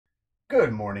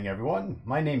Good morning, everyone.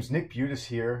 My name's Nick Butis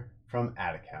here from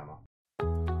Ataccama.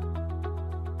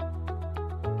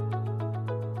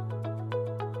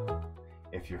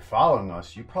 If you're following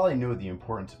us, you probably know the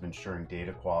importance of ensuring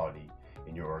data quality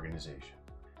in your organization.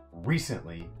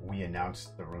 Recently, we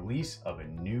announced the release of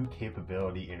a new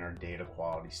capability in our data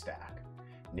quality stack,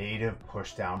 native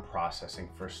pushdown processing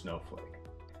for Snowflake.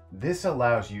 This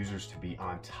allows users to be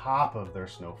on top of their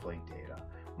Snowflake data,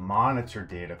 monitor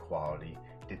data quality,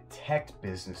 detect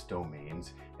business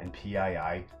domains and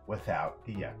PII without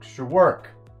the extra work.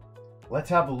 Let's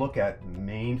have a look at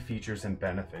main features and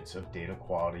benefits of data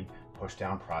quality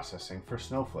pushdown processing for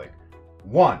Snowflake.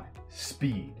 1.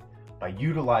 Speed. By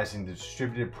utilizing the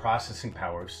distributed processing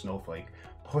power of Snowflake,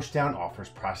 pushdown offers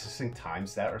processing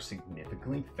times that are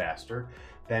significantly faster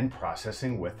than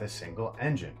processing with a single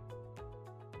engine.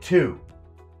 2.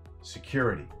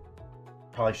 Security.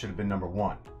 Probably should have been number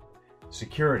 1.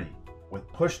 Security. With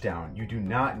pushdown, you do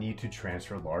not need to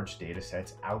transfer large data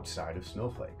sets outside of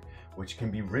Snowflake, which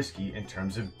can be risky in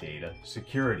terms of data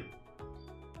security.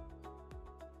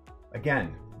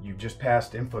 Again, you've just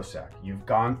passed InfoSec. You've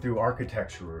gone through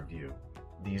architecture review.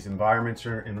 These environments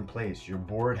are in place. Your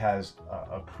board has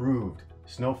approved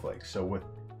Snowflake. So with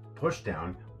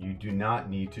pushdown, you do not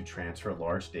need to transfer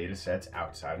large data sets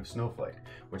outside of Snowflake,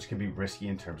 which can be risky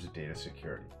in terms of data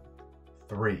security.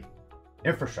 3.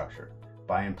 Infrastructure.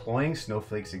 By employing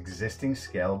Snowflake's existing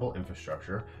scalable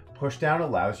infrastructure, pushdown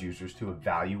allows users to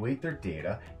evaluate their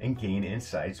data and gain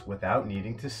insights without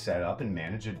needing to set up and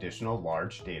manage additional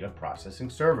large data processing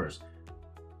servers.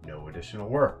 No additional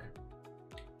work.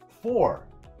 4.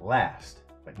 Last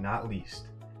but not least,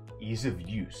 ease of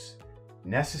use.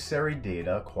 Necessary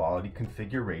data quality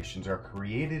configurations are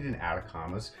created in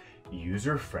Ataccama's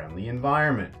user-friendly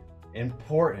environment.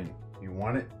 Important, you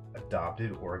want it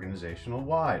adopted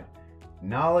organizational-wide.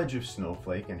 Knowledge of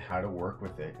Snowflake and how to work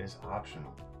with it is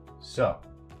optional. So,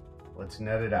 let's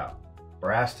net it out.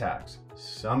 Brass tacks,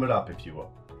 sum it up if you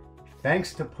will.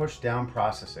 Thanks to pushdown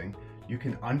processing, you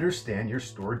can understand your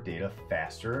stored data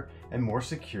faster and more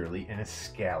securely in a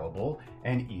scalable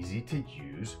and easy to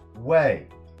use way.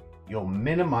 You'll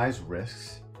minimize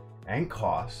risks and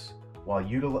costs while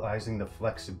utilizing the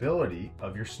flexibility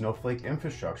of your Snowflake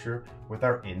infrastructure with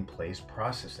our in-place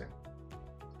processing.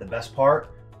 The best part,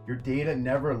 your data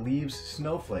never leaves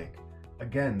Snowflake.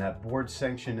 Again, that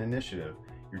board-sanctioned initiative.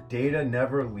 Your data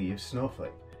never leaves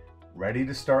Snowflake. Ready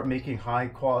to start making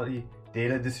high-quality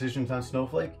data decisions on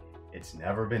Snowflake? It's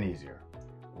never been easier.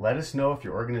 Let us know if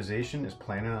your organization is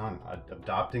planning on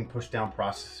adopting pushdown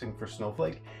processing for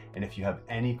Snowflake, and if you have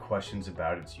any questions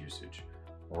about its usage.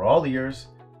 We're all ears,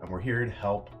 and we're here to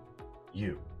help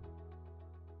you.